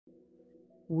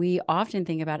we often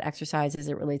think about exercise as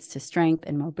it relates to strength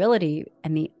and mobility.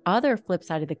 And the other flip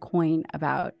side of the coin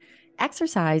about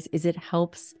exercise is it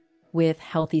helps with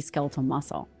healthy skeletal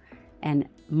muscle. And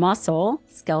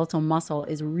skeletal muscle,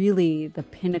 is really the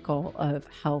pinnacle of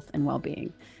health and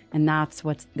well-being. And that's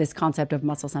what this concept of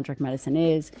muscle-centric medicine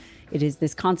is. It is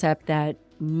this concept that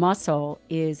muscle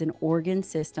is an organ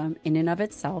system in and of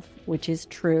itself, which is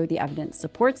true. The evidence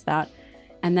supports that.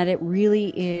 And that it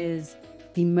really is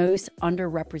the most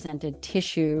underrepresented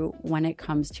tissue when it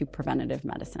comes to preventative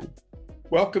medicine.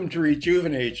 Welcome to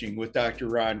Rejuvenating with Dr.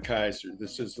 Ron Kaiser.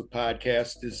 This is the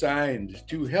podcast designed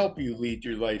to help you lead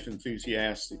your life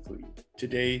enthusiastically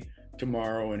today,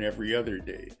 tomorrow, and every other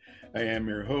day. I am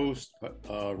your host,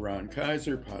 Ron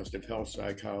Kaiser, positive health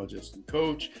psychologist and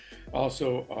coach,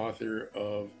 also author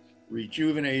of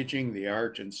Rejuvenating, the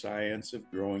Art and Science of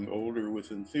Growing Older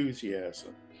with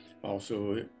Enthusiasm.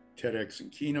 Also a TEDx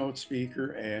and keynote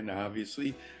speaker, and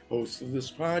obviously host of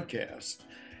this podcast.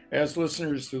 As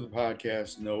listeners to the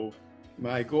podcast know,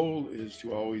 my goal is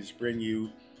to always bring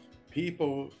you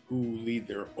people who lead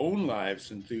their own lives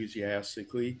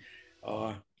enthusiastically,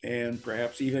 and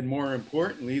perhaps even more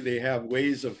importantly, they have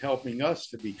ways of helping us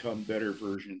to become better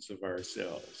versions of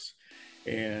ourselves.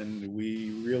 And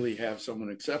we really have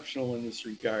someone exceptional in this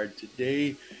regard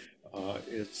today.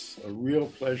 It's a real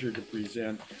pleasure to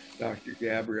present Dr.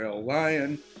 Gabrielle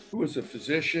Lyon, who is a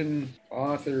physician,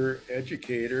 author,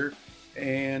 educator,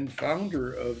 and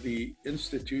founder of the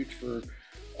Institute for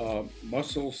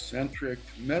Muscle-Centric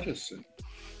Medicine,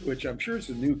 which I'm sure is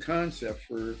a new concept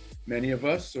for many of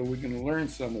us, so we're going to learn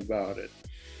some about it.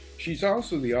 She's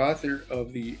also the author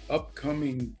of the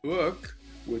upcoming book,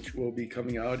 which will be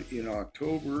coming out in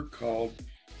October, called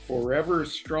Forever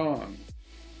Strong,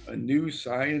 a new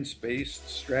science-based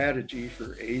strategy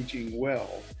for aging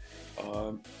well.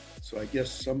 So I guess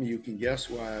some of you can guess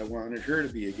why I wanted her to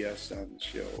be a guest on the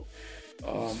show.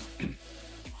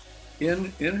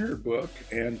 In her book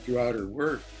and throughout her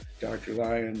work, Dr.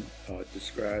 Lyon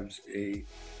describes a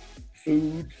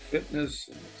food, fitness,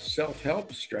 and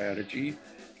self-help strategy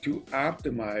to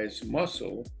optimize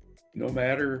muscle, no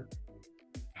matter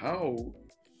how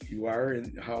you are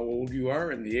and how old you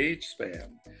are in the age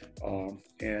span,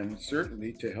 and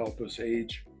certainly to help us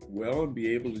age well and be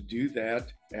able to do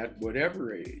that at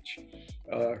whatever age.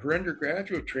 Her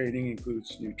undergraduate training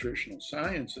includes nutritional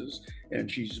sciences,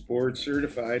 and she's board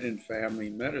certified in family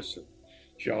medicine.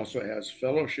 She also has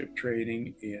fellowship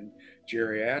training in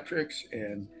geriatrics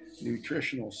and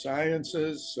nutritional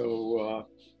sciences, so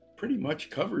pretty much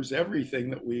covers everything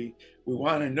that we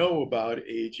want to know about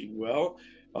aging well.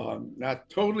 Not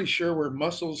totally sure where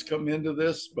muscles come into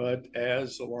this, but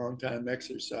as a longtime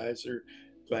exerciser,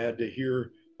 glad to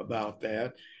hear about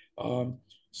that.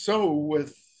 So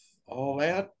with all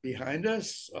that behind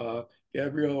us,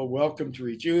 Gabrielle, welcome to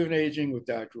Rejuvenating with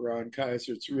Dr. Ron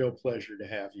Kaiser. It's a real pleasure to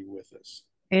have you with us.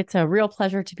 It's a real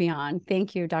pleasure to be on.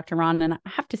 Thank you, Dr. Ron. And I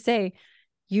have to say,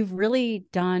 you've really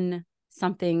done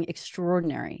something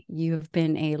extraordinary. You've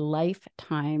been a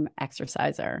lifetime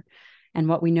exerciser. And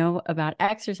what we know about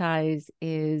exercise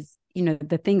is,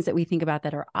 the things that we think about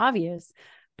that are obvious,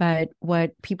 but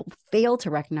what people fail to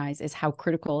recognize is how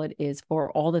critical it is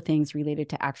for all the things related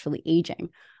to actually aging,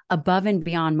 above and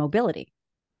beyond mobility.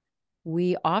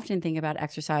 We often think about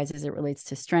exercise as it relates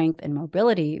to strength and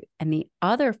mobility. And the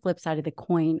other flip side of the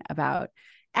coin about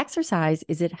exercise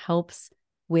is it helps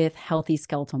with healthy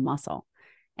skeletal muscle.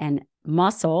 And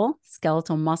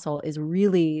skeletal muscle, is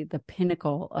really the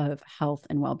pinnacle of health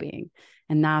and well-being.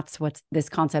 And that's what this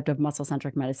concept of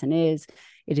muscle-centric medicine is.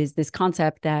 It is this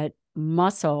concept that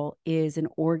muscle is an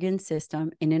organ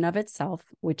system in and of itself,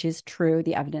 which is true.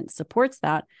 The evidence supports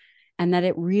that. And that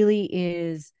it really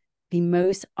is the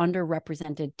most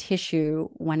underrepresented tissue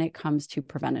when it comes to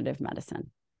preventative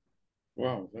medicine.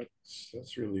 Wow,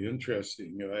 that's really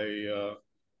interesting.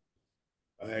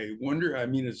 I wonder,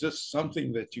 is this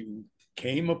something that you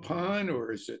came upon,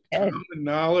 or is it common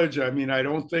knowledge? I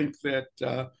don't think that,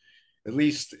 at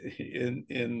least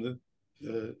in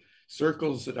the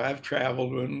circles that I've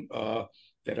traveled in,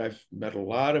 that I've met a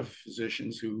lot of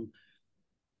physicians who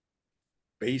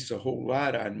base a whole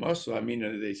lot on muscle.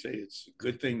 They say it's a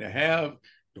good thing to have,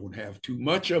 don't have too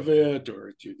much of it,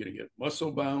 or you're going to get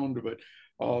muscle bound, but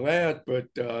all that. But,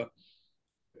 but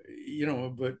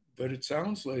it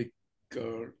sounds like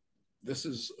this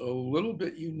is a little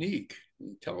bit unique. Can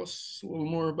you tell us a little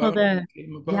more about how it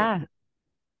came about? Yeah,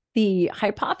 the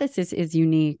hypothesis is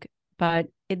unique, but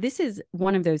this is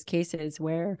one of those cases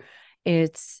where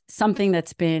it's something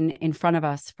that's been in front of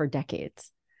us for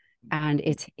decades and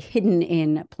it's hidden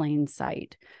in plain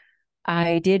sight.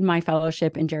 I did my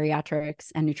fellowship in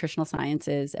geriatrics and nutritional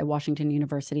sciences at Washington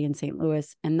University in St.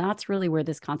 Louis. And that's really where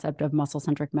this concept of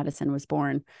muscle-centric medicine was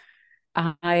born.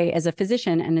 I, as a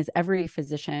physician, and as every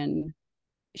physician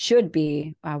should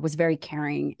be, was very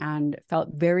caring and felt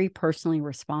very personally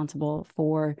responsible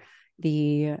for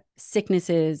the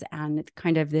sicknesses and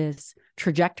kind of this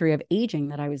trajectory of aging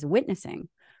that I was witnessing.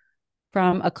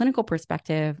 From a clinical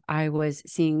perspective, I was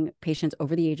seeing patients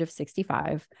over the age of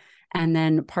 65. And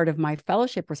then part of my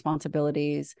fellowship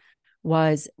responsibilities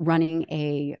was running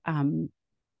a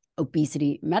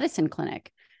obesity medicine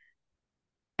clinic.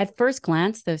 At first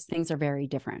glance, those things are very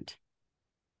different.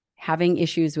 Having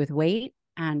issues with weight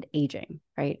and aging,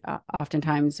 right?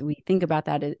 Oftentimes we think about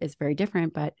that as very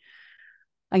different, but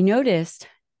I noticed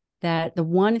that the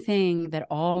one thing that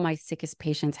all my sickest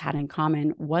patients had in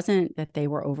common wasn't that they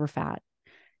were overfat.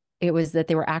 It was that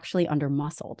they were actually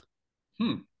under-muscled.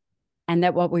 And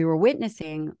that what we were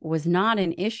witnessing was not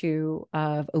an issue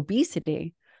of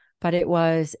obesity, but it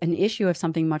was an issue of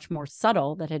something much more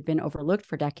subtle that had been overlooked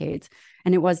for decades.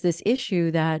 And it was this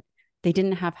issue that they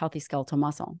didn't have healthy skeletal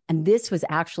muscle. And this was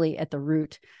actually at the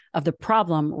root of the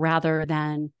problem rather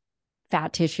than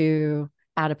fat tissue,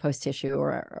 adipose tissue,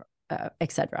 or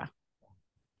et cetera.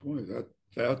 Boy,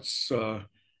 that's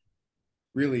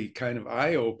really kind of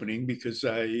eye-opening, because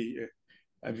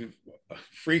I've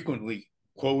frequently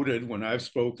quoted when I've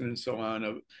spoken and so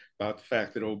on about the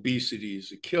fact that obesity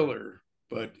is a killer,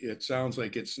 but it sounds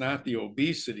like it's not the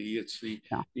obesity, it's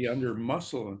the under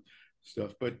muscle and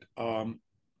stuff. But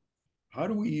how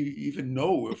do we even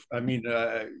know if, I mean,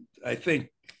 I think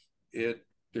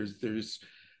there's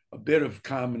a bit of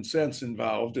common sense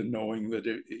involved in knowing that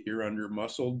you're under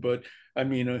muscled, but I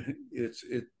mean,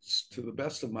 it's to the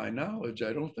best of my knowledge,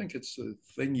 I don't think it's a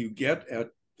thing you get at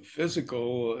the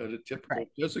physical, at a typical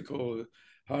physical.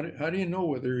 How do you know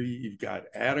whether you've got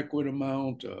adequate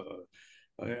amount?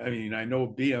 I mean, I know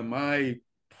BMI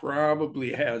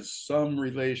probably has some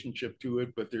relationship to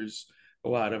it, but there's a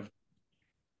lot of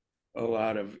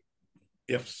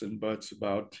ifs and buts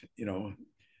about,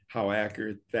 how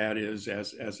accurate that is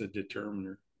as a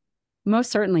determiner.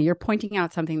 Most certainly. You're pointing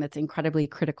out something that's incredibly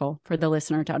critical for the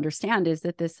listener to understand, is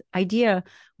that this idea,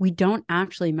 we don't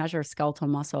actually measure skeletal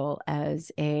muscle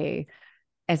as a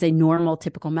normal,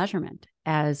 typical measurement,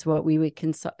 as what we would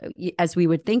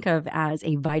think of as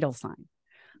a vital sign.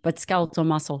 But skeletal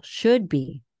muscle should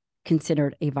be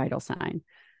considered a vital sign.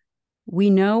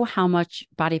 We know how much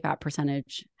body fat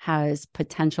percentage has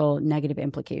potential negative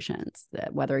implications,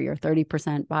 that whether you're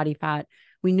 30% body fat,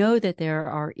 we know that there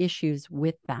are issues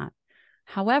with that.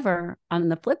 However, on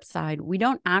the flip side, we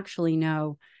don't actually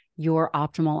know your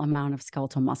optimal amount of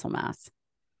skeletal muscle mass.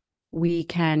 We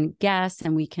can guess,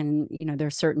 and we can,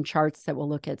 there's certain charts that will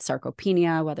look at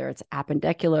sarcopenia, whether it's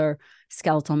appendicular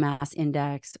skeletal mass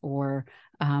index, or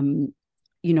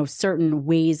certain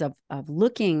ways of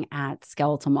looking at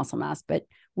skeletal muscle mass, but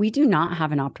we do not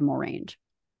have an optimal range.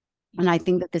 And I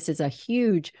think that this is a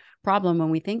huge problem when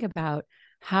we think about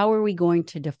how are we going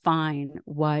to define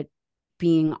what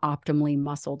being optimally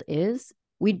muscled is.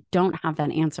 We don't have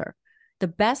that answer. The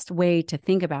best way to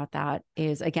think about that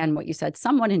is, again, what you said,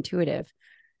 somewhat intuitive.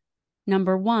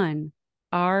 Number one,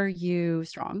 are you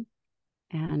strong?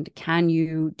 And can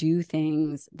you do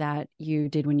things that you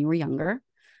did when you were younger?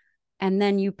 And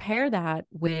then you pair that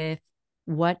with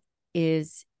what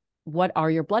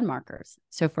are your blood markers?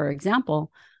 So for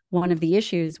example, one of the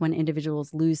issues when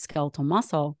individuals lose skeletal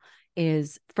muscle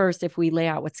is, first, if we lay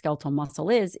out what skeletal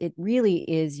muscle is, it really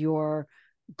is your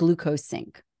glucose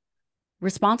sink,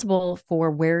 responsible for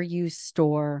where you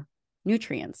store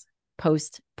nutrients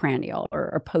post-prandial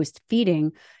or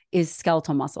post-feeding is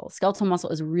skeletal muscle. Skeletal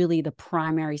muscle is really the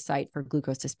primary site for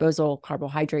glucose disposal,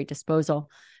 carbohydrate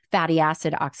disposal, fatty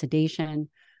acid oxidation.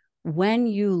 When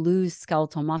you lose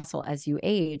skeletal muscle as you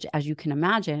age, as you can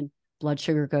imagine, blood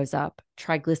sugar goes up,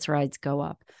 triglycerides go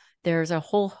up. There's a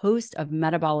whole host of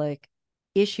metabolic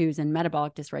issues and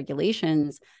metabolic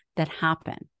dysregulations that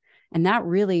happen. And that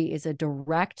really is a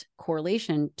direct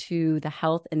correlation to the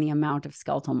health and the amount of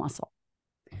skeletal muscle.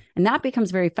 And that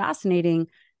becomes very fascinating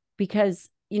because,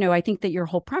 I think that your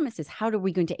whole premise is, how are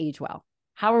we going to age well?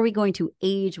 How are we going to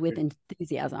age with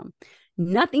enthusiasm?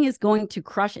 Nothing is going to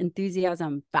crush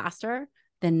enthusiasm faster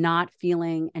than not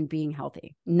feeling and being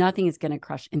healthy. Nothing is going to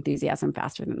crush enthusiasm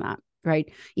faster than that, right?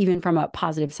 Even from a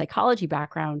positive psychology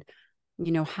background,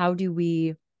 how do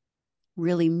we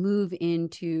really move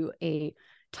into a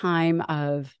time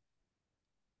of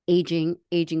aging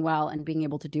well and being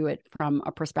able to do it from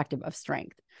a perspective of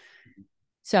strength?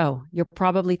 So you're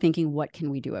probably thinking, what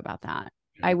can we do about that?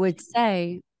 I would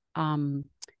say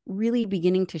really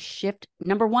beginning to shift.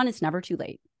 Number one, it's never too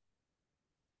late.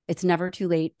 It's never too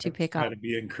late to pick up. Got to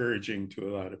be encouraging to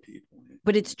a lot of people.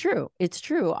 But it's true. It's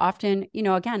true. Often,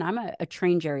 again, I'm a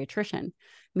trained geriatrician,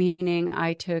 meaning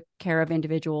I took care of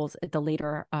individuals at the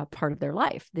later part of their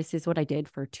life. This is what I did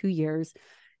for 2 years.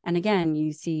 And again,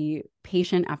 you see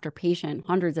patient after patient,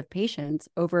 hundreds of patients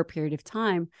over a period of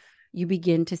time, you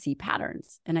begin to see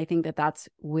patterns. And I think that that's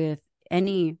with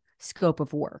any scope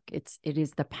of work. It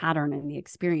is the pattern and the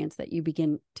experience that you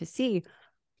begin to see.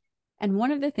 And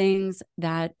one of the things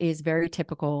that is very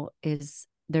typical is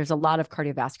there's a lot of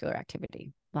cardiovascular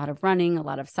activity, a lot of running, a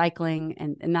lot of cycling,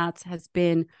 and that has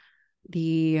been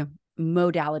the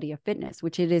modality of fitness,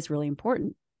 which it is really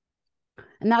important.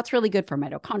 And that's really good for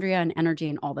mitochondria and energy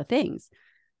and all the things.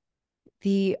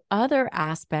 The other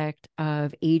aspect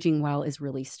of aging well is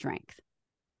really strength.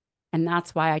 And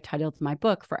that's why I titled my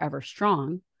book Forever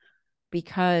Strong,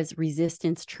 because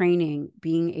resistance training,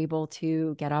 being able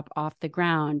to get up off the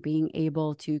ground, being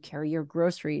able to carry your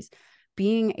groceries,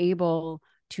 being able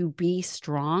to be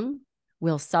strong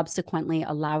will subsequently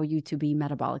allow you to be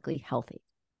metabolically healthy.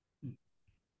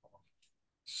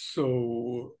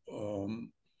 So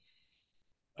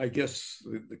I guess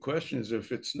the question is,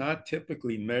 if it's not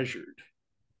typically measured,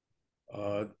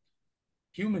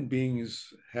 human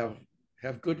beings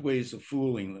have good ways of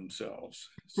fooling themselves.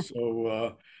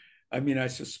 So I mean, I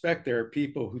suspect there are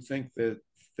people who think that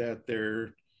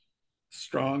they're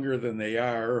stronger than they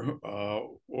are,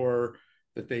 or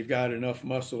that they've got enough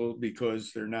muscle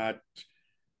because they're not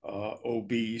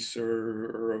obese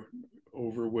or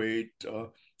overweight.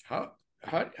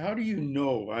 How do you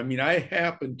know? I mean,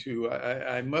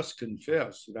 I must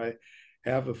confess that I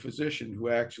have a physician who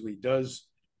actually does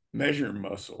measure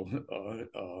muscle,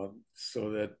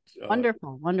 so that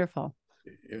Wonderful.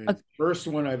 First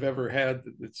one I've ever had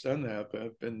that's done that. But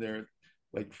I've been there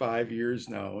like 5 years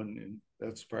now, and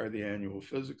that's part of the annual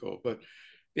physical. But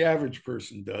the average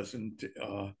person doesn't.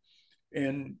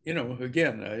 And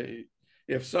again,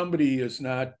 if somebody is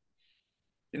not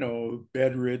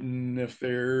bedridden, if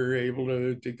they're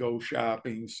able to go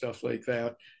shopping, stuff like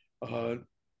that,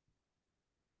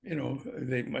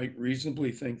 they might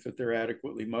reasonably think that they're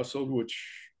adequately muscled, which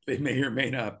they may or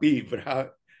may not be.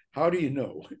 But how do you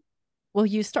know? Well,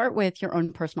 you start with your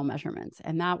own personal measurements,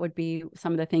 and that would be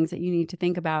some of the things that you need to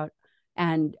think about.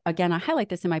 And again, I highlight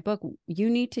this in my book. You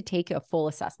need to take a full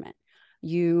assessment.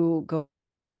 You go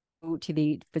to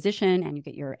the physician and you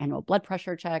get your annual blood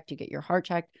pressure checked, you get your heart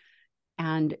checked,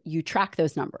 and you track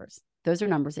those numbers. Those are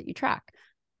numbers that you track.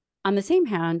 On the same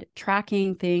hand,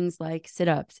 tracking things like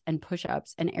sit-ups and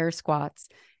push-ups and air squats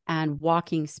and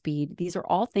walking speed, these are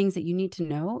all things that you need to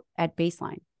know at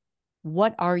baseline.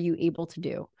 What are you able to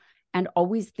do? And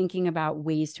always thinking about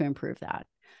ways to improve that.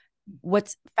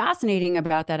 What's fascinating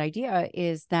about that idea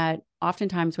is that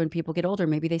oftentimes when people get older,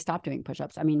 maybe they stop doing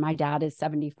push-ups. I mean, my dad is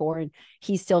 74 and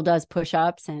he still does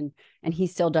push-ups and he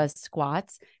still does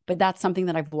squats, but that's something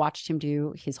that I've watched him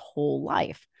do his whole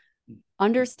life.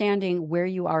 Understanding where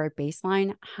you are at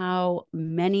baseline, how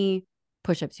many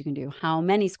push-ups you can do, how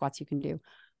many squats you can do,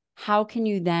 how can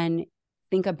you then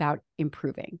think about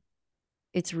improving?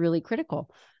 It's really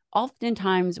critical.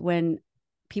 Oftentimes when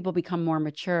people become more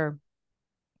mature,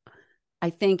 I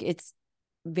think it's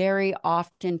very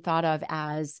often thought of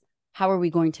as, how are we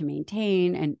going to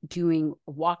maintain and doing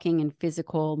walking and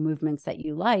physical movements that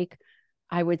you like?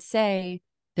 I would say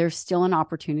there's still an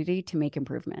opportunity to make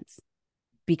improvements.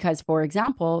 Because, for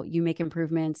example, you make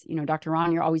improvements, Dr.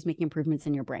 Ron, you're always making improvements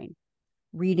in your brain,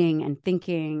 reading and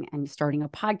thinking and starting a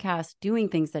podcast, doing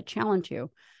things that challenge you.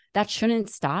 That shouldn't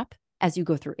stop as you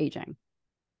go through aging.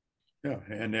 Yeah,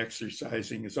 and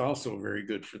exercising is also very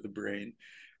good for the brain.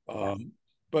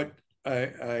 But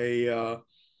I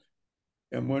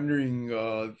am wondering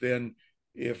then,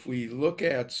 if we look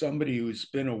at somebody who's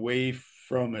been away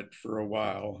from it for a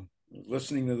while,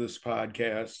 listening to this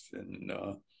podcast, and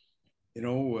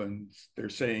and they're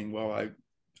saying, well,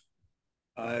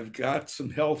 I've got some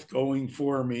health going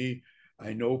for me.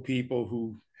 I know people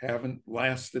who haven't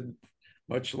lasted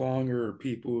much longer, or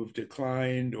people who've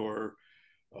declined, or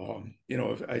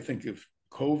I think if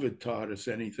COVID taught us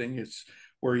anything, it's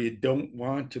where you don't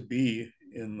want to be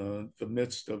in the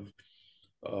midst of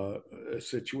a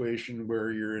situation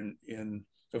where you're in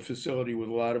a facility with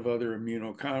a lot of other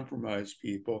immunocompromised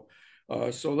people.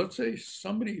 So let's say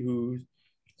somebody who's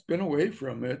been away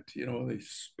from it, they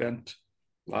spent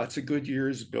lots of good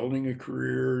years building a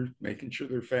career, making sure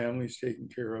their family's taken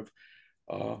care of.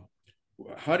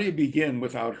 How do you begin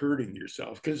without hurting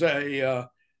yourself? Because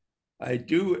I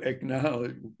do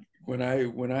acknowledge when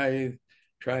I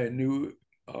try a new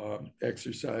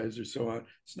exercise or so on,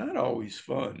 it's not always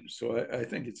fun. So I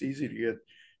think it's easy to get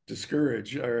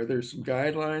discouraged. Are there some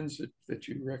guidelines that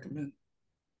you recommend?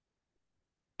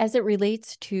 As it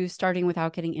relates to starting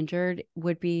without getting injured,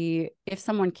 would be if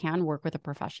someone can work with a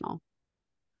professional.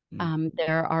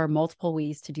 There are multiple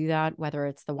ways to do that, whether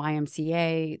it's the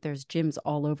YMCA, there's gyms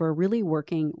all over. Really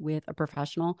working with a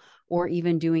professional or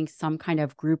even doing some kind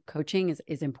of group coaching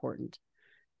is important.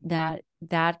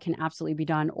 That can absolutely be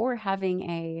done, or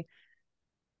having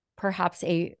perhaps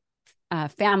a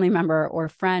family member or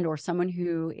friend or someone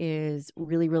who is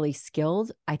really, really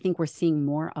skilled. I think we're seeing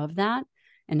more of that,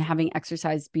 and having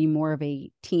exercise be more of a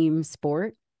team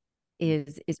sport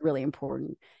is really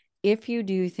important. If you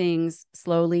do things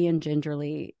slowly and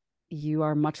gingerly, you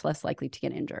are much less likely to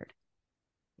get injured.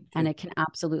 And Okay. it can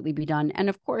absolutely be done. And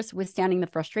of course, withstanding the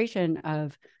frustration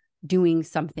of doing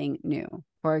something new.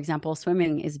 For example,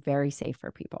 swimming is very safe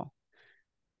for people.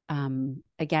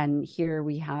 Again, here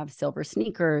we have silver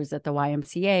sneakers at the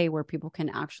YMCA where people can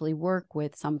actually work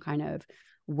with some kind of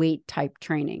weight type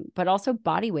training, but also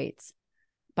body weights.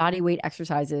 Body weight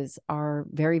exercises are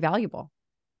very valuable.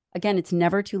 Again, it's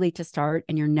never too late to start,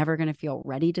 and you're never going to feel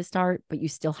ready to start, but you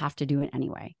still have to do it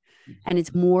anyway. And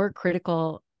it's more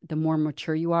critical the more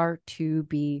mature you are to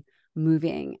be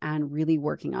moving and really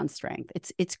working on strength.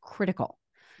 It's critical.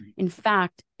 In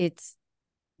fact, it's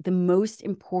the most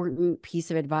important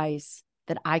piece of advice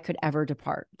that I could ever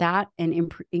depart. That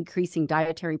and increasing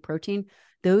dietary protein,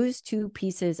 those two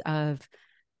pieces of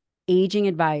aging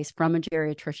advice from a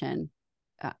geriatrician,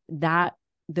 that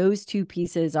those two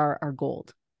pieces are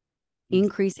gold.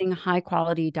 Increasing high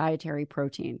quality dietary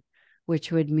protein,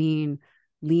 which would mean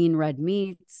lean red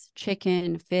meats,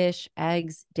 chicken, fish,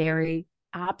 eggs, dairy,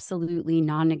 absolutely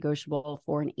non-negotiable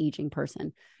for an aging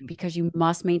person, because you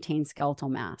must maintain skeletal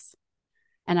mass.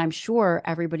 And I'm sure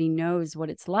everybody knows what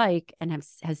it's like and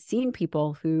has seen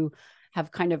people who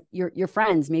have kind of your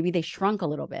friends, maybe they shrunk a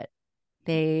little bit.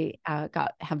 They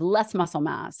have less muscle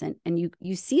mass, and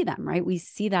you see them, right? We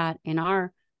see that in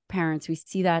our parents. We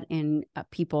see that in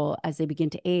people as they begin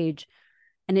to age,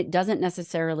 and it doesn't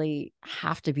necessarily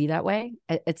have to be that way.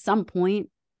 At some point,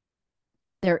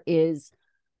 there is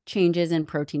changes in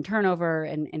protein turnover,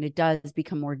 and it does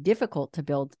become more difficult to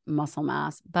build muscle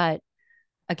mass. But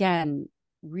again,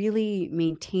 really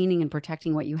maintaining and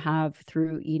protecting what you have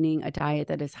through eating a diet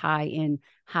that is high in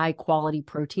high quality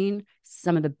protein,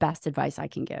 some of the best advice I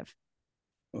can give.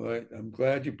 Well, I'm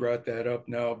glad you brought that up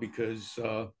now because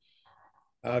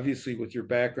obviously, with your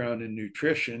background in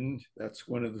nutrition, that's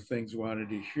one of the things I wanted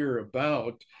to hear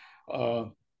about. Uh,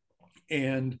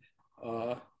 and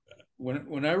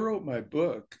when I wrote my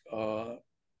book,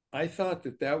 I thought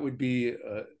that would be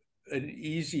an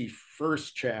easy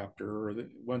first chapter, or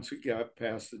once we got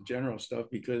past the general stuff,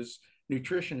 because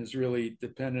nutrition is really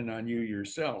dependent on you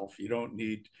yourself. You don't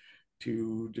need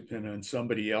to depend on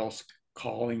somebody else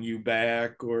calling you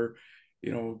back, or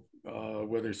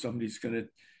whether somebody's going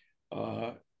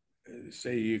to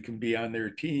say you can be on their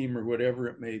team or whatever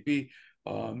it may be.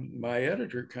 My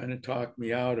editor kind of talked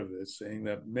me out of it, saying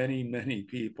that many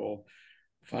people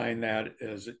find that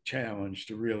as a challenge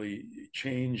to really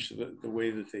change the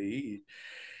way that they eat.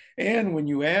 And when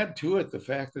you add to it the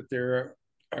fact that there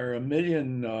are a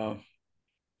million, I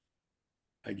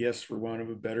guess, for want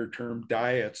of a better term,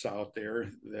 diets out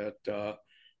there that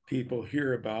people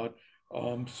hear about.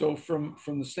 So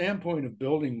from the standpoint of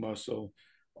building muscle,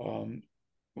 um,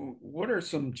 what are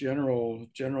some general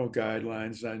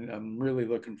guidelines? I'm really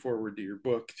looking forward to your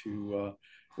book to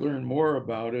learn more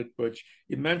about it. But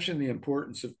you mentioned the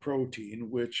importance of protein,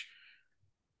 which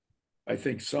I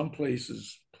think some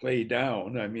places play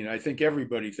down. I mean, I think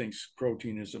everybody thinks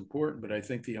protein is important, but I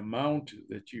think the amount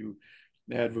that you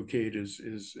advocate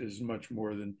is much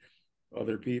more than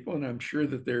other people. And I'm sure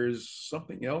that there is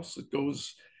something else that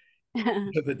goes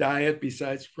to the diet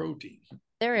besides protein.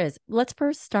 There is. Let's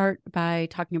first start by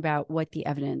talking about what the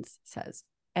evidence says.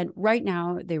 And right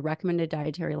now, the recommended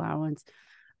dietary allowance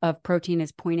of protein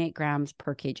is 0.8 grams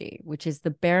per kg, which is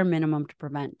the bare minimum to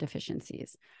prevent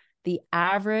deficiencies. The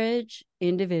average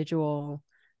individual,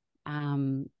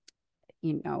 female,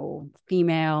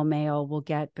 male will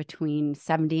get between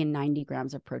 70 and 90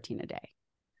 grams of protein a day.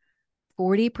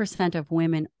 40% of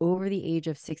women over the age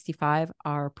of 65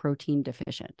 are protein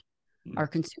deficient, are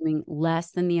consuming less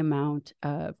than the amount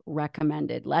of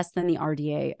recommended, less than the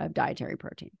RDA of dietary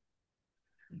protein.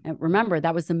 And remember,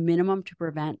 that was the minimum to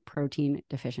prevent protein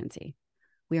deficiency.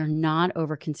 We are not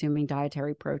over consuming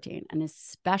dietary protein, and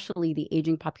especially the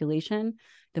aging population,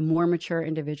 the more mature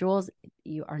individuals,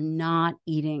 you are not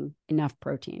eating enough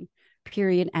protein,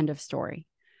 period, end of story.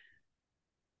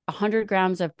 100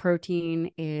 grams of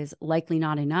protein is likely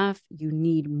not enough. You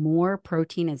need more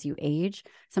protein as you age.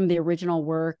 Some of the original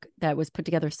work that was put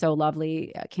together so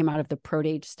lovely came out of the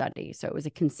ProAge study. So it was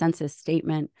a consensus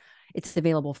statement. It's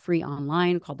available free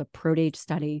online, called the ProAge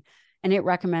study. And it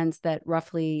recommends that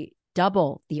roughly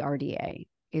double the RDA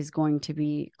is going to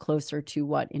be closer to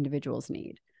what individuals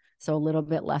need. So a little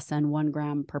bit less than 1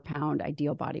 gram per pound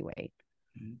ideal body weight.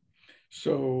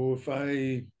 So if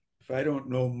I don't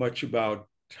know much about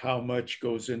how much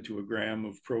goes into a gram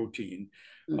of protein,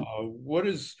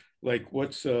 Mm.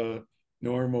 what's a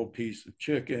normal piece of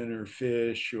chicken or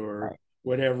fish or Right.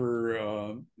 whatever?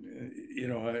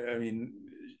 I mean,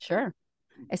 Sure.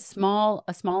 A small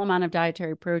amount of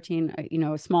dietary protein,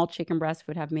 a small chicken breast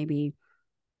would have maybe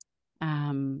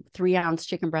 3-ounce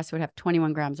chicken breast would have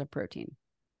 21 grams of protein.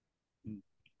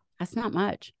 That's not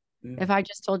much. yeah. If I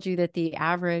just told you that the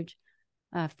average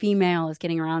female is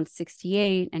getting around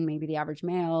 68 and maybe the average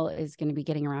male is going to be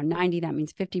getting around 90, that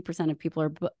means 50% of people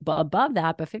are above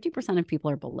that, but 50% of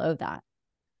people are below that.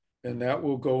 And that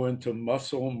will go into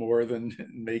muscle more than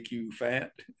make you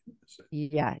fat.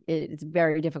 Yeah, it's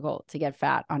very difficult to get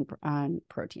fat on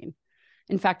protein.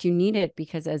 In fact, you need it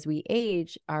because as we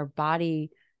age, our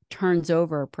body turns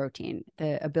over protein.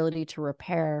 The ability to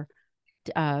repair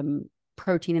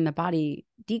protein in the body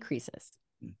decreases.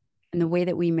 And the way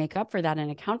that we make up for that and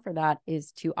account for that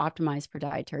is to optimize for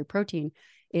dietary protein.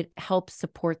 It helps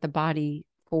support the body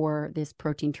for this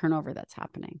protein turnover that's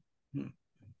happening.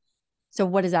 So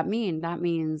what does that mean? That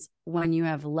means when you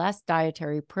have less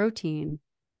dietary protein,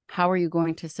 how are you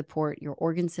going to support your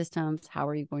organ systems? How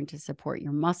are you going to support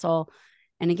your muscle?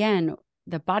 And again,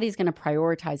 the body's going to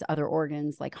prioritize other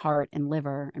organs like heart and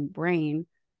liver and brain.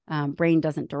 Brain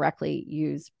doesn't directly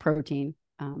use protein,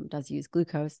 does use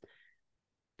glucose.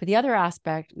 But the other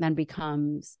aspect then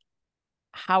becomes,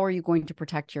 how are you going to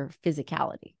protect your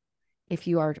physicality? If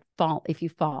you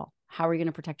fall, how are you going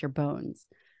to protect your bones?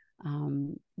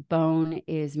 Bone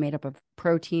is made up of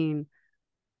protein.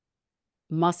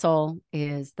 Muscle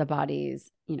is the body's,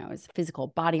 is physical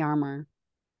body armor.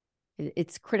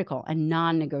 It's critical and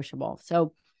non-negotiable.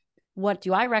 So what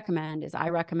do I recommend is I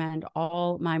recommend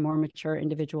all my more mature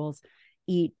individuals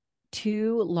eat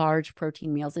 2 large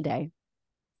protein meals a day.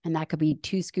 And that could be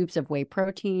 2 scoops of whey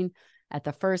protein at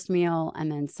the first meal,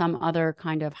 and then some other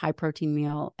kind of high protein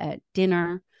meal at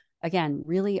dinner. Again,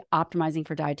 really optimizing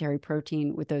for dietary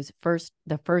protein with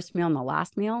the first meal and the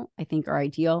last meal, I think are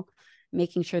ideal.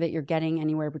 Making sure that you're getting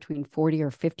anywhere between 40 or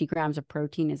 50 grams of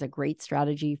protein is a great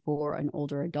strategy for an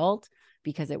older adult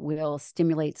because it will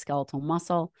stimulate skeletal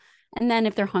muscle. And then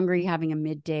if they're hungry, having a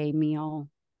midday meal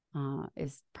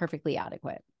is perfectly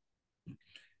adequate.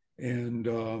 And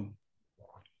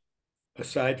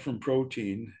aside from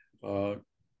protein, can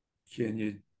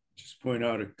you just point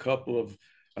out a couple of,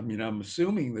 I'm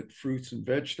assuming that fruits and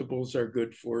vegetables are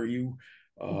good for you,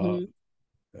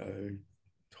 Mm-hmm.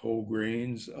 whole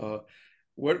grains.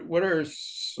 What are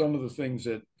some of the things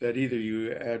that either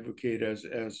you advocate as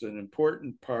an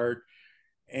important part,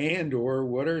 and or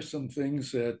what are some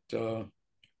things that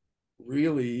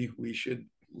really we should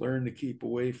learn to keep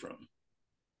away from?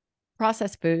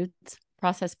 Processed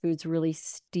foods really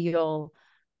steal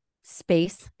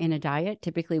space in a diet.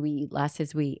 Typically, we eat less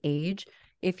as we age.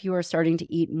 If you are starting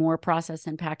to eat more processed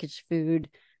and packaged food,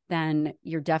 then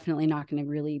you're definitely not going to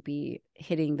really be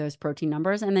hitting those protein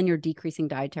numbers. And then you're decreasing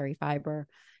dietary fiber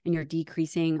and you're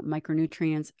decreasing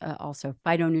micronutrients, also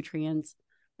phytonutrients.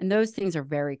 And those things are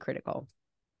very critical.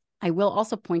 I will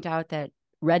also point out that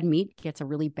red meat gets a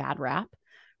really bad rap.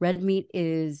 Red meat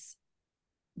is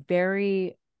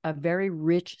a very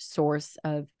rich source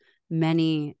of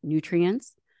many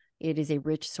nutrients. It is a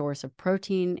rich source of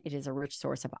protein. It is a rich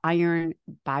source of iron,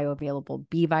 bioavailable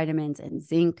B vitamins, and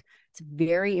zinc. It's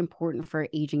very important for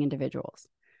aging individuals.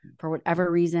 For whatever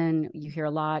reason, you hear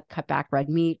a lot, cut back red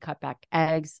meat, cut back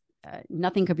eggs.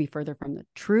 Nothing could be further from the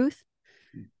truth.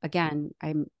 Again,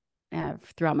 I'm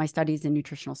throughout my studies in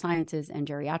nutritional sciences and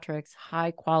geriatrics, high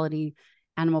quality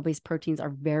animal-based proteins are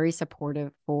very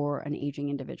supportive for an aging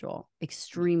individual,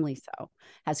 extremely so.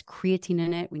 Has creatine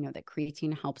in it. We know that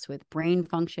creatine helps with brain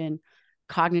function,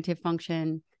 cognitive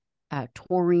function,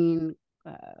 taurine,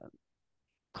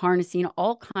 carnosine,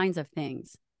 all kinds of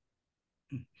things.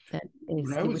 That is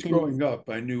When I was within. growing up,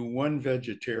 I knew one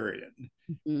vegetarian.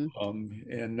 Mm-hmm.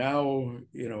 And now,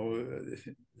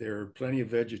 there are plenty of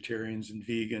vegetarians and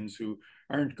vegans who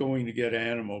aren't going to get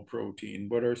animal protein.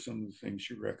 What are some of the things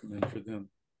you recommend for them?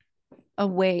 A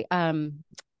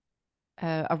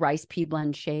rice pea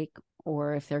blend shake,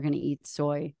 or if they're going to eat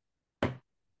soy,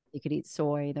 you could eat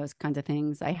soy, those kinds of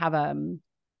things. I have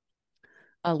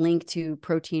a link to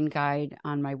protein guide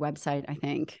on my website, I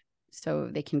think, so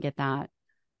they can get that.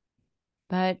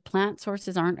 But plant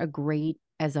sources aren't a great,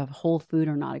 as a whole food,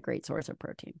 are not a great source of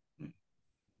protein.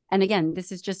 And again,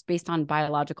 this is just based on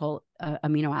biological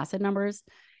amino acid numbers.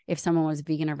 If someone was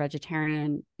vegan or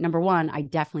vegetarian, number one, I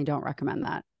definitely don't recommend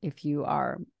that if you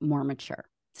are more mature.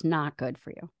 It's not good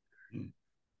for you,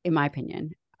 in my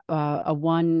opinion.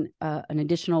 An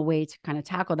additional way to kind of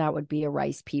tackle that would be a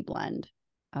rice pea blend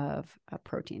of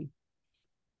protein.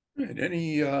 Right.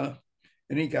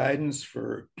 Any guidance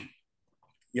for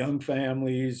young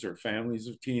families or families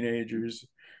of teenagers,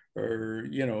 or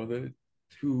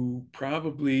who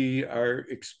probably are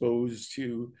exposed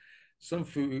to some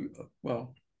food,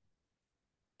 well,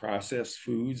 processed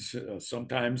foods,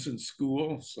 sometimes in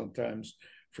school, sometimes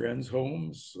friends'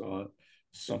 homes,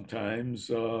 sometimes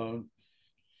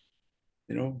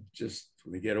just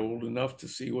when they get old enough to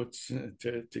see what's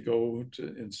to go to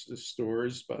into the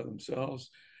stores by themselves.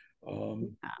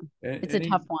 It's a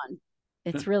tough one.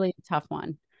 It's really a tough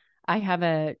one. I have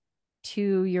a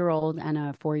 2-year-old and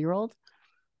a 4-year-old.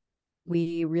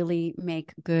 We really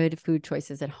make good food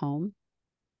choices at home,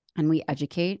 and we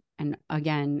educate. And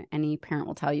again, any parent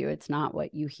will tell you it's not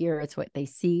what you hear, it's what they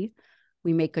see.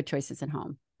 We make good choices at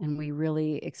home, and we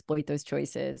really exploit those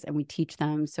choices, and we teach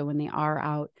them so when they are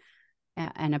out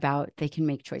and about, they can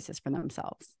make choices for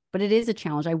themselves. But it is a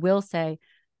challenge. I will say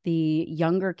the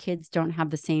younger kids don't have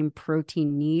the same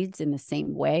protein needs in the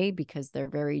same way because they're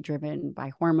very driven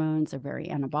by hormones, they're very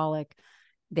anabolic.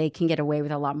 They can get away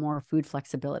with a lot more food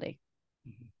flexibility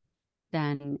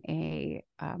than a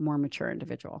more mature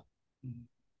individual.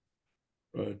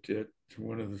 But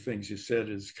one of the things you said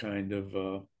is kind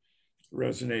of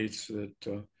resonates,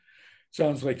 that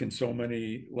sounds like in so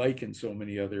many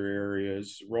other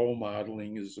areas, role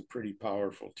modeling is a pretty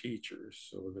powerful teacher,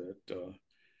 so that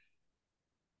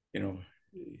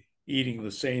eating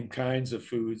the same kinds of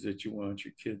foods that you want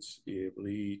your kids to be able to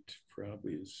eat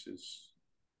probably is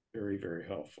very, very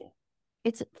helpful.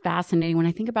 It's fascinating. When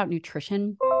I think about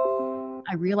nutrition,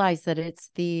 I realize that it's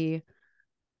the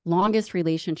longest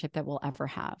relationship that we'll ever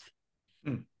have.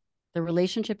 The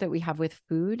relationship that we have with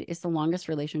food is the longest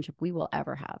relationship we will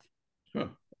ever have.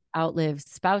 Outlives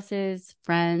spouses,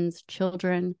 friends,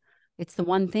 children. It's the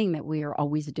one thing that we are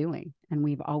always doing and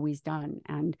we've always done.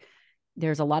 And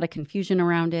there's a lot of confusion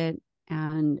around it,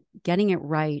 and getting it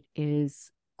right is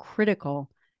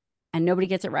critical. And nobody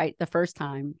gets it right the first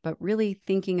time, but really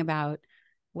thinking about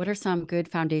what are some good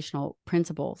foundational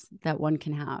principles that one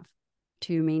can have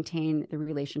to maintain the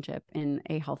relationship in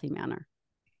a healthy manner.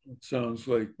 It sounds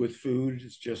like with food,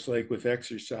 it's just like with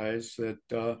exercise, that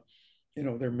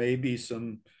there may be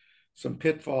some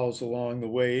pitfalls along the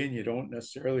way, and you don't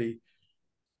necessarily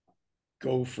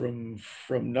go from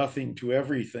nothing to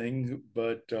everything,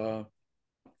 but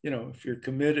if you're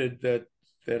committed, that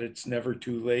it's never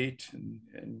too late,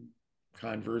 and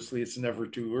conversely, it's never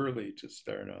too early to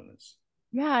start on this.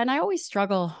 Yeah, and I always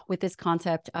struggle with this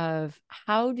concept of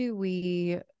how do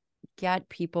we get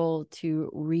people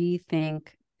to rethink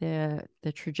the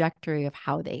trajectory of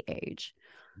how they age.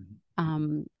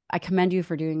 I commend you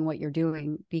for doing what you're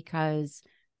doing, because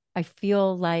I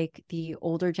feel like the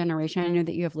older generation, I know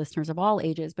that you have listeners of all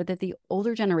ages, but that the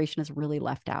older generation is really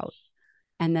left out.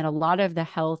 And that a lot of the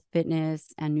health,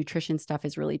 fitness, and nutrition stuff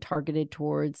is really targeted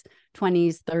towards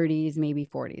 20s, 30s, maybe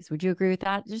 40s. Would you agree with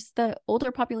that? Just the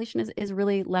older population is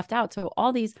really left out. So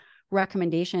all these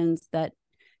recommendations that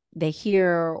they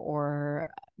hear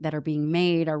or that are being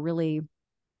made are really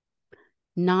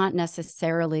not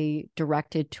necessarily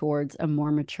directed towards a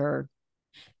more mature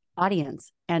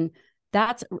audience. And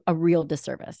that's a real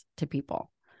disservice to people.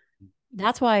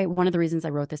 That's why one of the reasons I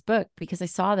wrote this book, because I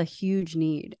saw the huge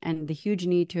need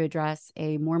to address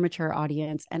a more mature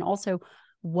audience, and also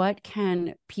what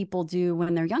can people do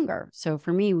when they're younger. So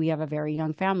for me, we have a very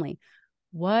young family.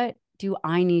 What do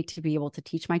I need to be able to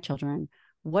teach my children?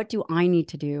 What do I need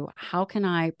to do? How can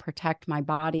I protect my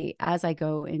body as I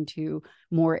go into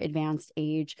more advanced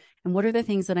age? And what are the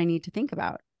things that I need to think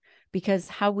about? Because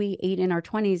how we ate in our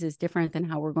 20s is different than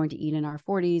how we're going to eat in our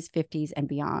 40s, 50s, and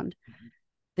beyond.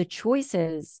 The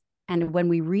choices, and when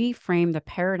we reframe the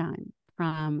paradigm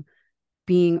from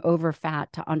being over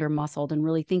fat to under muscled, and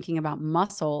really thinking about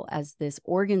muscle as this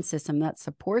organ system that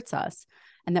supports us,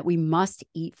 and that we must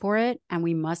eat for it, and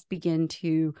we must begin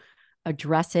to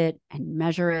address it and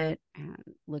measure it and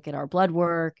look at our blood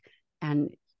work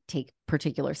and take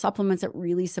particular supplements that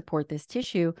really support this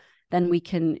tissue, then we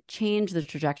can change the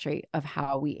trajectory of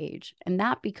how we age. And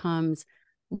that becomes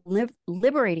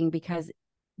liberating, because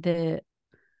the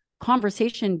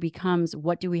conversation becomes,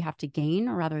 what do we have to gain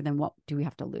rather than what do we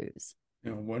have to lose?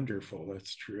 Wonderful.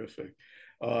 That's terrific.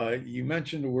 You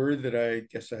mentioned a word that I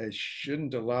guess I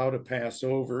shouldn't allow to pass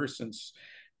over, since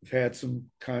we've had some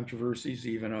controversies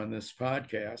even on this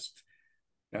podcast.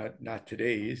 Not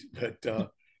today's, but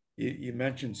you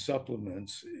mentioned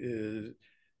supplements.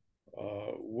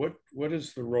 What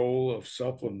is the role of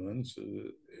supplements?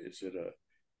 Is it a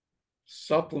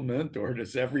supplement, or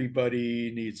does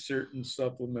everybody need certain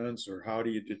supplements, or how do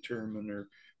you determine, or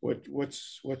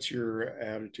what's your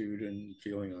attitude and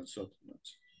feeling on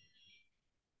supplements?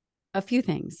 A few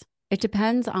things. It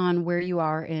depends on where you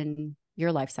are in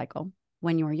your life cycle.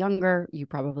 When you are younger, you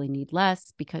probably need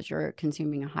less because you're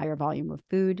consuming a higher volume of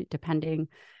food, depending.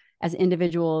 As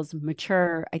individuals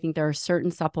mature, I think there are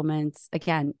certain supplements.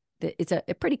 Again, it's a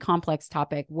pretty complex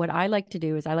topic. What I like to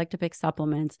do is I like to pick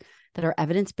supplements that are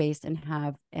evidence-based and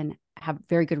have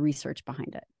very good research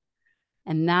behind it.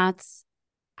 And that's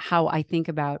how I think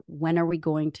about when are we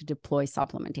going to deploy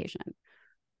supplementation.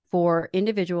 For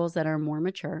individuals that are more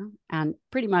mature, and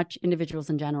pretty much individuals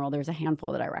in general, there's a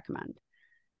handful that I recommend.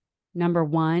 Number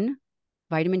one,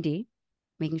 vitamin D,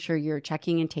 making sure you're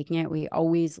checking and taking it. We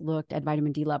always looked at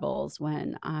vitamin D levels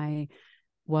when I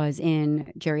was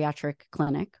in geriatric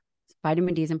clinic.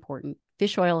 Vitamin D is important.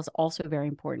 Fish oil is also very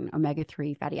important.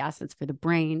 Omega-3 fatty acids for the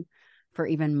brain, for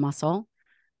even muscle.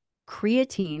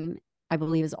 Creatine, I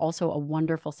believe, is also a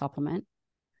wonderful supplement.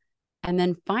 And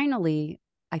then finally,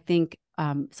 I think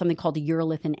something called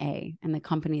urolithin A, and the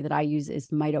company that I use is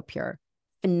MitoPure.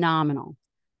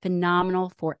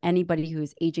 Phenomenal for anybody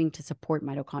who's aging to support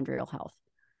mitochondrial health.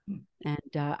 And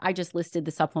I just listed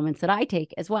the supplements that I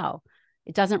take as well.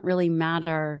 It doesn't really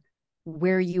matter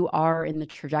where you are in the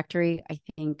trajectory. I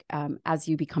think as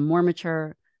you become more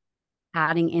mature,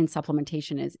 adding in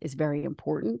supplementation is very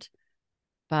important.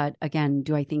 But again,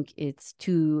 do I think is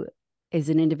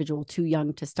an individual too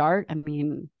young to start? I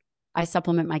mean, I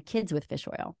supplement my kids with fish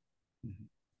oil,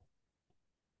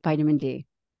 vitamin D.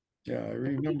 Yeah, I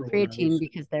remember when I Creatine was.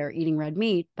 because they're eating red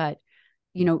meat, but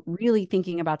really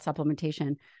thinking about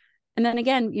supplementation. And then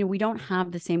again, we don't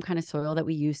have the same kind of soil that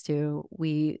we used to.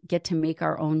 We get to make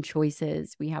our own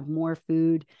choices. We have more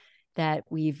food that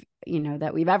we've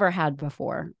ever had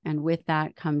before. And with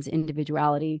that comes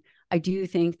individuality. I do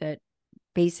think that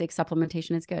basic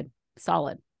supplementation is good,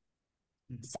 solid.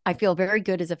 I feel very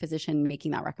good as a physician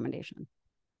making that recommendation.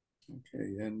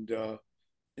 Okay, and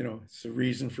it's a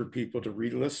reason for people to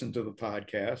re-listen to the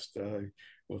podcast.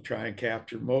 We'll try and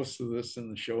capture most of this in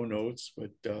the show notes,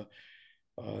 but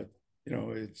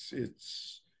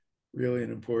it's really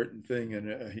an important thing.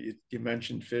 And you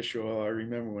mentioned fish oil. I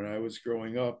remember when I was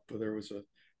growing up, there was a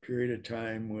period of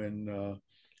time when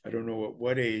I don't know at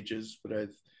what ages, but I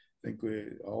think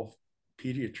all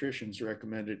pediatricians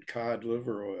recommended cod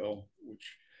liver oil,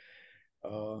 which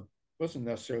wasn't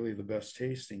necessarily the best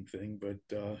tasting thing, but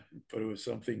it was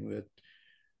something that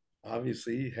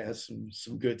obviously has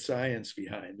some good science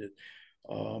behind it.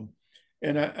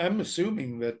 And I'm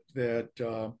assuming that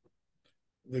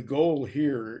the goal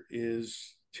here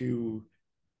is to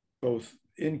both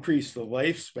increase the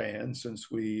lifespan,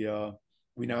 since we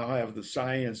now have the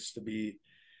science to be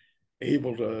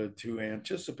able to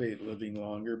anticipate living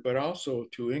longer, but also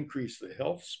to increase the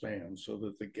health span so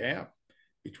that the gap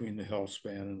between the health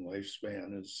span and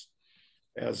lifespan is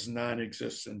as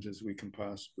non-existent as we can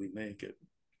possibly make it.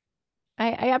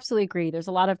 I absolutely agree. There's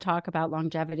a lot of talk about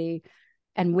longevity,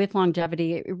 and with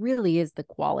longevity, it really is the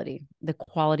quality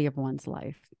of one's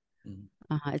life.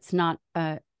 It's not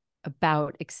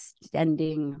about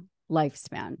extending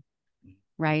lifespan,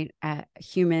 right?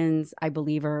 Humans, I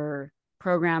believe, are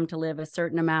programmed to live a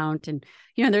certain amount. And,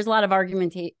 there's a lot of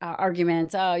arguments,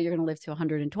 oh, you're going to live to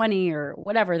 120 or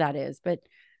whatever that is. But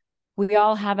we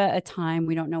all have a time,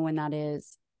 we don't know when that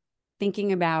is.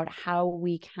 Thinking about how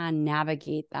we can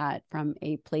navigate that from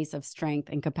a place of strength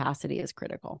and capacity is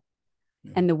critical.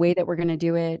 Yeah. And the way that we're going to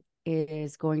do it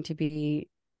is going to be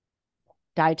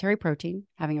dietary protein,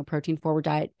 having a protein forward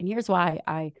diet. And here's why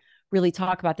I really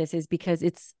talk about this is because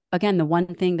it's, again, the one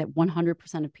thing that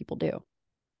 100% of people do.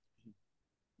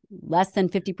 Less than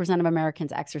 50% of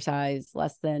Americans exercise,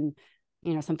 less than,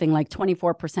 something like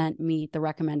 24% meet the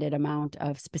recommended amount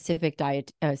of specific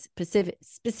diet,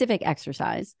 specific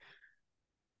exercise,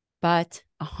 but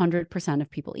 100%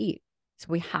 of people eat. So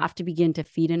we have to begin to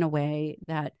feed in a way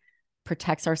that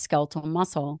protects our skeletal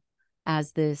muscle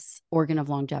as this organ of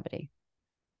longevity.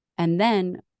 And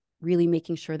then really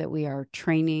making sure that we are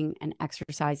training and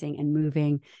exercising and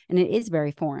moving. And it is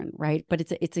very foreign, right? But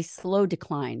it's a slow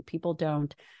decline. People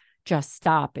don't just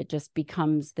stop. It just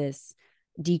becomes this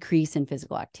decrease in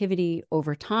physical activity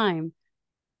over time.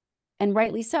 And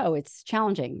rightly so. It's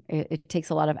challenging. It takes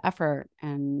a lot of effort.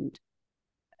 And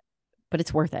but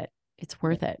it's worth it. It's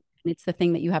worth it. And it's the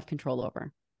thing that you have control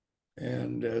over.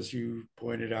 And as you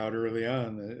pointed out early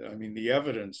on, I mean, the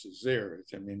evidence is there.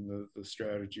 I mean, the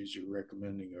strategies you're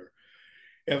recommending are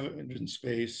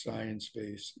evidence-based,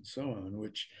 science-based, and so on,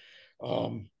 which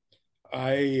um,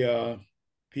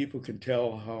 people can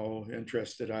tell how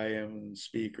interested I am in the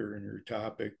speaker and your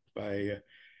topic by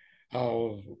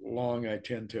how long I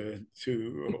tend to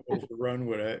overrun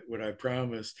what I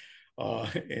promised.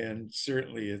 And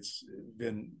certainly it's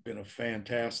been a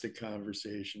fantastic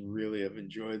conversation. Really have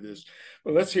enjoyed this.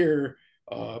 But let's hear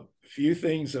a few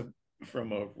things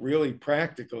from a really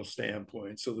practical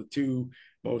standpoint. So the two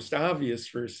most obvious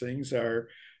first things are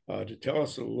to tell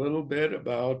us a little bit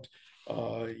about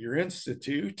your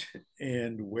institute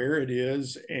and where it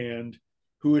is and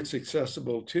who it's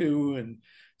accessible to and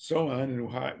so on,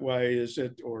 and why is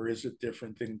it, or is it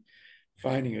different than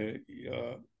finding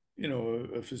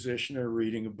a physician or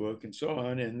reading a book and so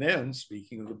on. And then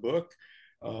speaking of the book,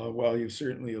 while you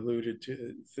certainly alluded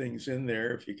to things in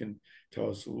there, if you can tell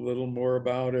us a little more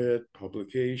about it,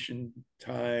 publication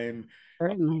time,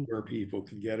 Certainly. where people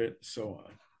can get it, so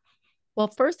on. Well,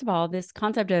 first of all, this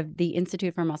concept of the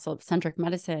Institute for Muscle-Centric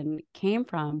Medicine came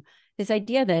from this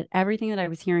idea that everything that I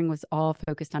was hearing was all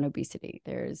focused on obesity.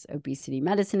 There's obesity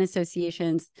medicine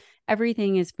associations.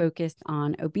 Everything is focused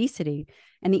on obesity.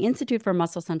 And the Institute for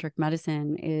Muscle-Centric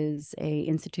Medicine is an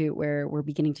institute where we're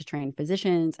beginning to train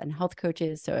physicians and health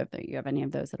coaches. So if you have any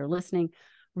of those that are listening,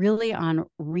 really on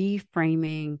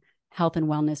reframing health and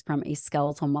wellness from a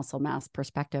skeletal muscle mass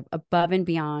perspective above and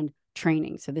beyond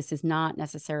training. So this is not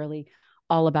necessarily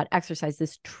all about exercise.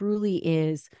 This truly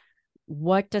is,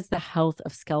 what does the health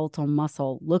of skeletal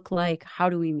muscle look like? How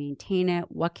do we maintain it?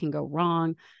 What can go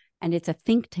wrong? And it's a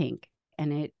think tank,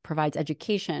 and it provides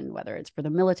education, whether it's for the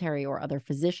military or other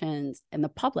physicians and the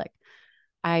public.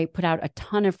 I put out a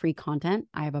ton of free content.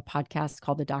 I have a podcast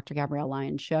called the Dr. Gabrielle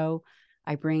Lyon Show.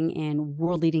 I bring in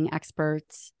world-leading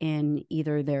experts in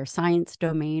either their science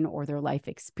domain or their life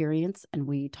experience, and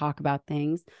we talk about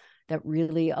things that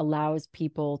really allows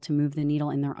people to move the needle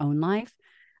in their own life.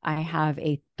 I have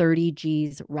a 30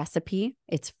 G's recipe.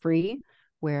 It's free,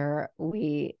 where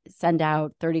we send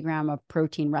out 30 grams of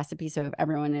protein recipes. So if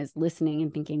everyone is listening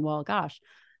and thinking, well, gosh,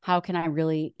 how can I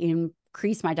really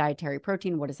increase my dietary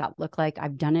protein? What does that look like?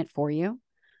 I've done it for you.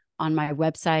 On my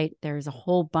website, there's a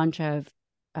whole bunch of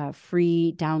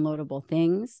free downloadable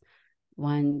things.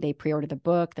 When they pre-order the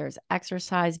book, there's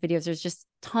exercise videos. There's just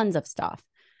tons of stuff.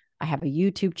 I have a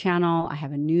YouTube channel. I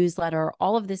have a newsletter.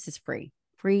 All of this is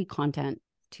free content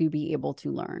to be able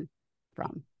to learn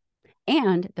from.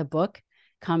 And the book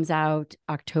comes out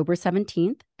October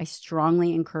 17th. I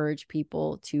strongly encourage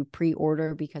people to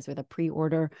pre-order, because with a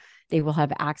pre-order, they will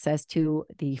have access to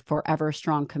the Forever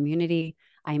Strong community.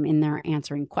 I'm in there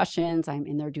answering questions. I'm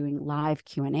in there doing live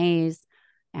Q&As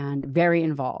and very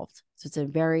involved. So it's a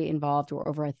very involved, we're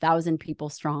over 1,000 people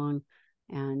strong.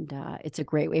 And it's a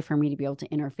great way for me to be able to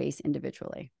interface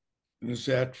individually. Is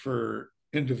that for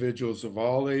individuals of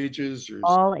all ages? Or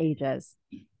all ages,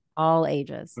 all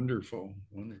ages. Wonderful,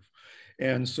 wonderful.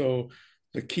 And so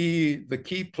the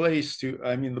key place to,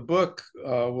 I mean, the book,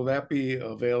 will that be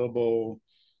available?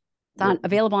 It's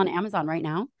available on Amazon right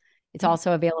now. It's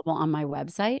also available on my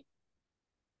website.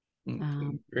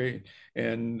 Okay, great.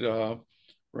 And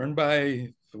run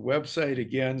by the website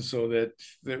again, so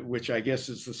that which I guess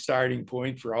is the starting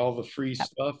point for all the free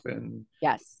stuff and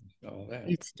yes, all that.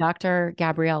 It's Dr.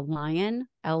 Gabrielle Lyon,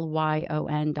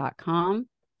 Lyon.com.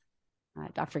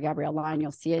 Dr. Gabrielle Lyon,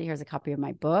 you'll see it. Here's a copy of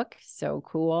my book. So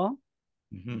cool.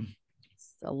 Mm-hmm.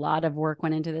 A lot of work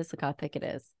went into this. Look how thick it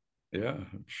is. Yeah,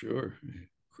 I'm sure.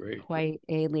 Great. Quite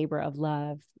a labor of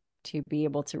love to be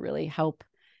able to really help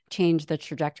change the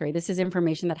trajectory. This is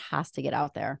information that has to get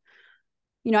out there.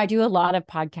 You know, I do a lot of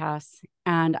podcasts,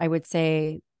 and I would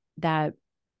say that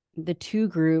the two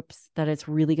groups that it's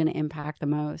really going to impact the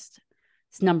most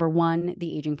is, number one,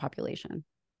 the aging population.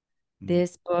 Mm-hmm.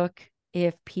 This book,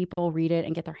 if people read it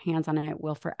and get their hands on it,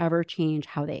 will forever change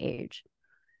how they age.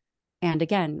 And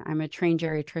again, I'm a trained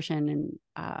geriatrician, and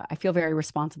I feel very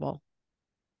responsible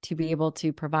to be able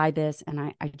to provide this. And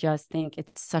I just think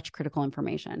it's such critical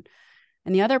information.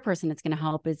 And the other person it's going to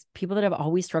help is people that have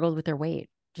always struggled with their weight,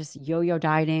 just yo-yo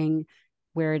dieting,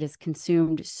 where it has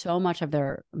consumed so much of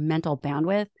their mental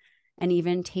bandwidth and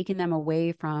even taken them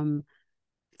away from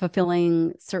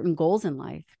fulfilling certain goals in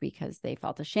life because they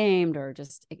felt ashamed or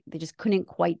they just couldn't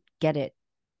quite get it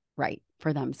right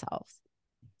for themselves.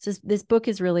 So this book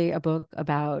is really a book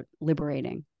about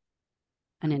liberating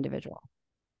an individual.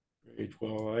 Great.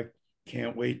 Well, I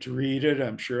can't wait to read it.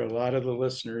 I'm sure a lot of the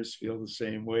listeners feel the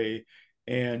same way.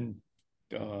 And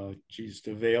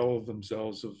to avail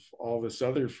themselves of all this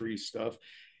other free stuff,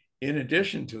 in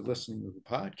addition to listening to the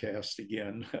podcast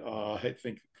again, I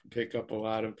think can pick up a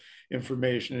lot of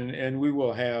information, and we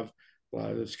will have a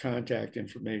lot of this contact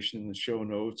information in the show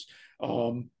notes.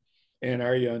 And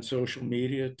are you on social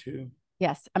media too?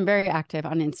 Yes, I'm very active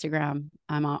on Instagram.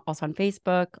 I'm also on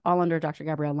Facebook, all under Dr.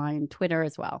 Gabrielle Lyon, Twitter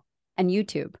as well, and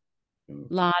YouTube. Okay.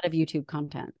 A lot of YouTube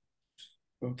content.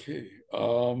 Okay.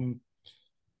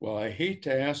 Well, I hate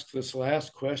to ask this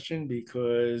last question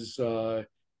because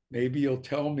maybe you'll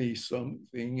tell me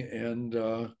something, and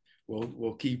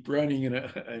we'll keep running,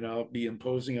 and I'll be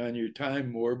imposing on your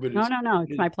time more. But No,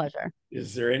 it's my pleasure.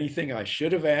 is there anything I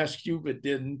should have asked you but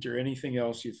didn't, or anything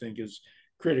else you think is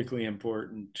critically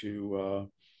important to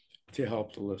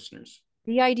help the listeners?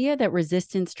 The idea that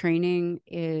resistance training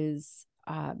is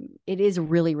it is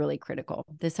really, really critical.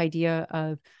 This idea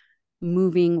of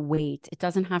moving weight, it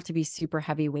doesn't have to be super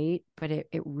heavy weight, but it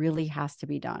really has to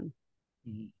be done.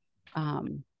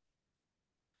 Mm-hmm.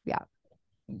 Yeah.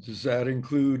 Does that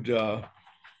include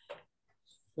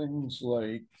things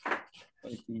like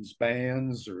these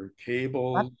bands or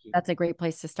cables? That's a great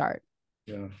place to start.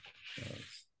 Yeah,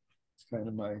 it's kind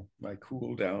of my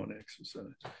cool down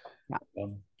exercise. Yeah.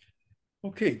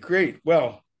 Okay, great.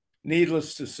 Well,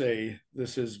 needless to say,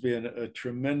 this has been a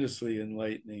tremendously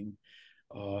enlightening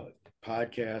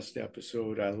podcast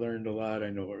episode. I learned a lot.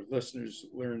 I know our listeners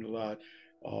learned a lot.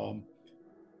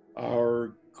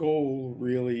 Our goal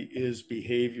really is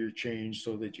behavior change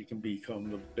so that you can become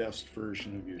the best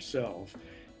version of yourself.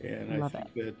 And I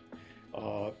think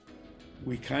that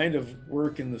we kind of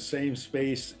work in the same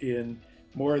space in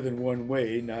more than one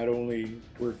way, not only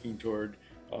working toward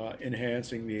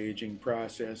enhancing the aging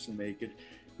process and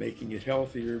making it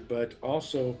healthier, but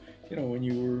also, when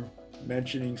you were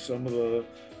mentioning some of the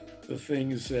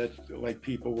things that, like,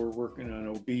 people were working on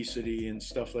obesity and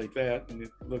stuff like that, and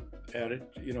look at it,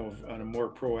 on a more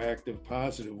proactive,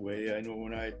 positive way. I know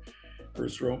when I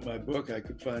first wrote my book, I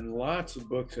could find lots of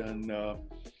books on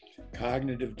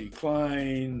cognitive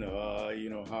decline,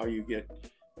 how you get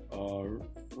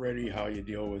ready, how you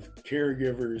deal with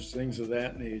caregivers, things of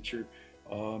that nature.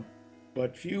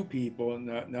 But few people, and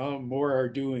now more are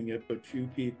doing it, but few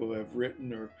people have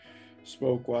written or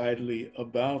spoke widely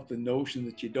about the notion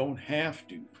that you don't have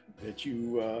to, that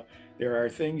there are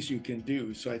things you can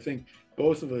do. So I think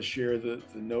both of us share the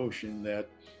notion that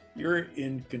you're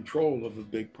in control of a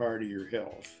big part of your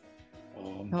health.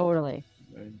 Totally.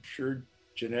 I'm sure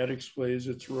genetics plays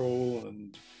its role,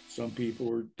 and some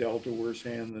people are dealt a worse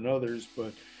hand than others,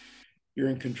 but you're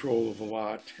in control of a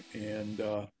lot, and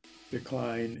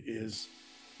decline is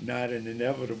not an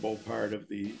inevitable part of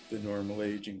the normal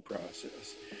aging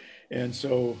process. And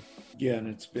so, again,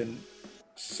 it's been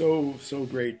so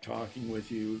great talking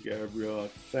with you, Gabrielle.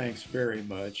 Thanks very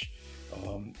much.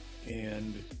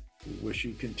 And we wish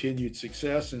you continued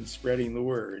success in spreading the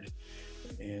word.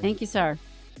 And, thank you, sir.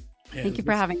 Thank you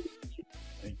for having me.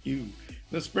 Thank you.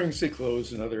 This brings to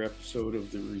close another episode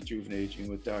of the Rejuvenating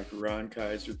with Dr. Ron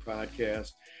Kaiser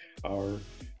podcast. Our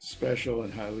special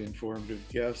and highly informative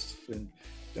guest has been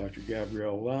Dr.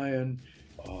 Gabrielle Lyon.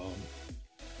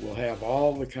 We'll have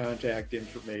all the contact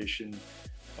information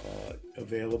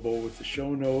available with the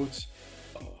show notes.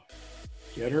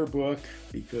 Get her book,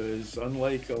 because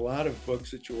unlike a lot of books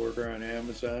that you order on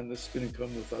Amazon, this is going to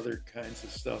come with other kinds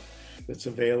of stuff that's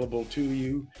available to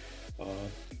you.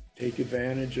 Take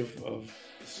advantage of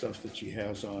the stuff that she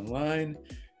has online,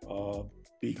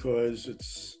 because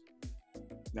it's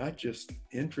not just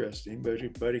interesting,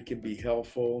 but it can be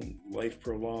helpful, life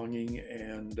prolonging,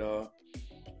 and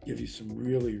give you some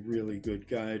really, really good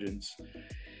guidance.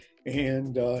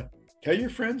 And tell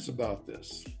your friends about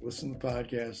this. Listen to the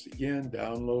podcast again,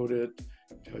 download it,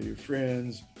 tell your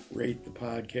friends, rate the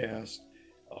podcast,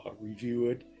 review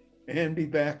it, and be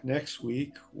back next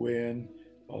week when,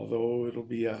 although it'll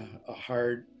be a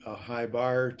high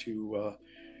bar to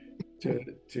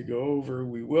go over,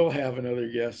 we will have another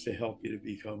guest to help you to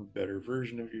become a better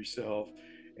version of yourself.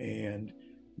 And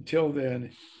until then,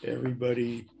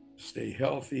 everybody, stay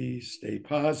healthy, stay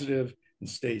positive, and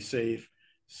stay safe.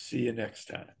 See you next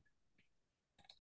time.